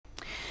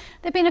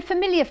They've been a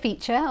familiar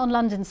feature on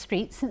London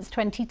streets since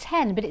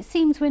 2010, but it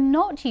seems we're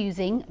not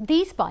using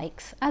these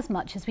bikes as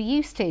much as we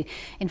used to.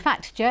 In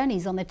fact,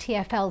 journeys on the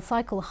TfL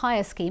Cycle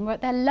hire scheme were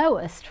at their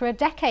lowest for a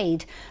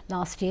decade.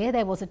 Last year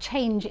there was a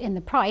change in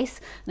the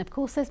price, and of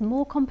course there's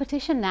more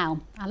competition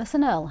now.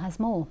 Alison Earle has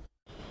more.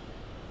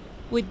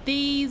 With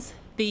these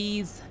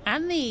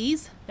and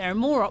these, there are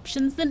more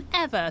options than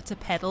ever to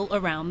pedal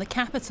around the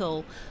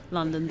capital.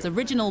 London's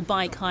original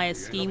bike hire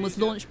scheme was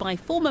launched by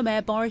former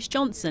Mayor Boris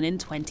Johnson in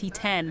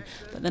 2010,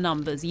 but the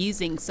numbers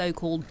using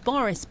so-called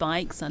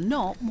borisbikes are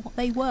not what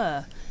they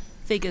were.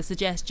 Figures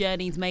suggest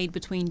journeys made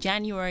between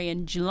January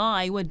and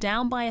July were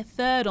down by a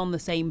third on the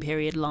same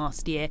period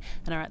last year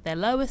and are at their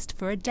lowest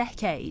for a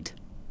decade.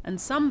 And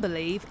some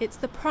believe it's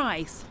the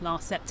price.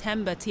 Last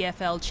September,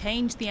 TfL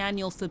changed the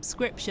annual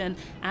subscription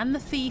and the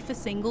fee for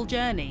single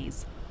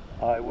journeys.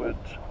 I would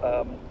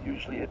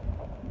usually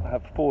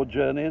have 4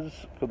 journeys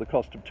for the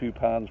cost of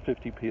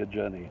 £2.50p a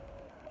journey.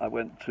 I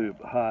went to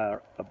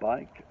hire a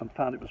bike and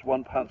found it was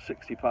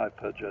 £1.65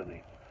 per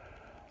journey.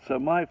 So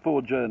my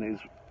 4 journeys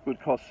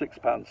would cost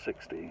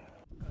 £6.60.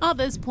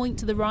 Others point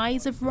to the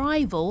rise of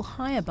rival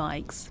hire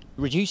bikes.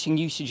 Reducing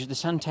usage of the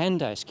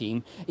Santander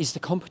scheme is the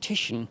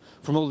competition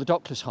from all the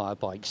dockless hire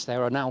bikes.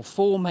 There are now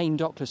 4 main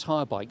dockless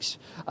hire bikes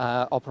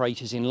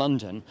operators in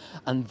London,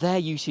 and their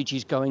usage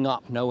is going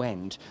up no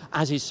end,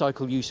 as is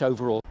cycle use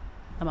overall.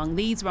 Among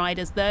these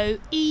riders, though,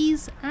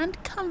 ease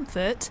and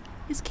comfort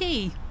is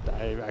key.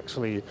 I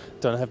actually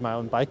don't have my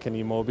own bike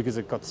anymore because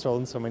it got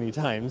stolen so many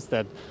times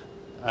that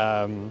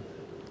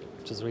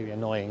which is really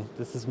annoying.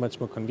 This is much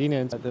more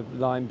convenient. The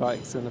line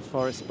bikes and the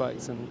forest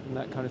bikes and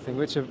that kind of thing,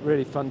 which are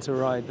really fun to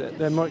ride.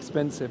 They're more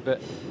expensive,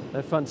 but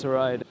they're fun to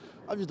ride.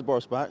 I've used the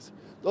Boris bikes.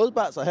 Those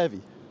bikes are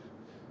heavy.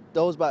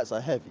 Those bikes are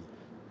heavy.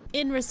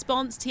 In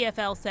response,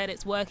 TfL said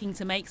it's working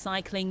to make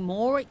cycling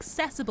more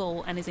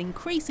accessible and is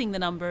increasing the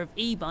number of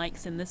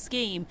e-bikes in the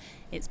scheme.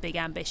 Its big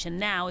ambition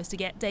now is to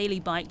get daily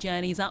bike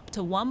journeys up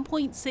to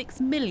 1.6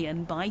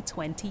 million by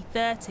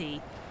 2030.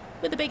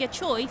 With a bigger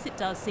choice, it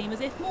does seem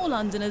as if more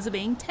Londoners are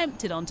being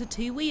tempted onto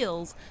 2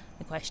 wheels.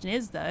 The question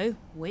is, though,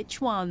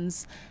 which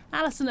ones?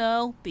 Alison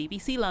Earle,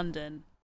 BBC London.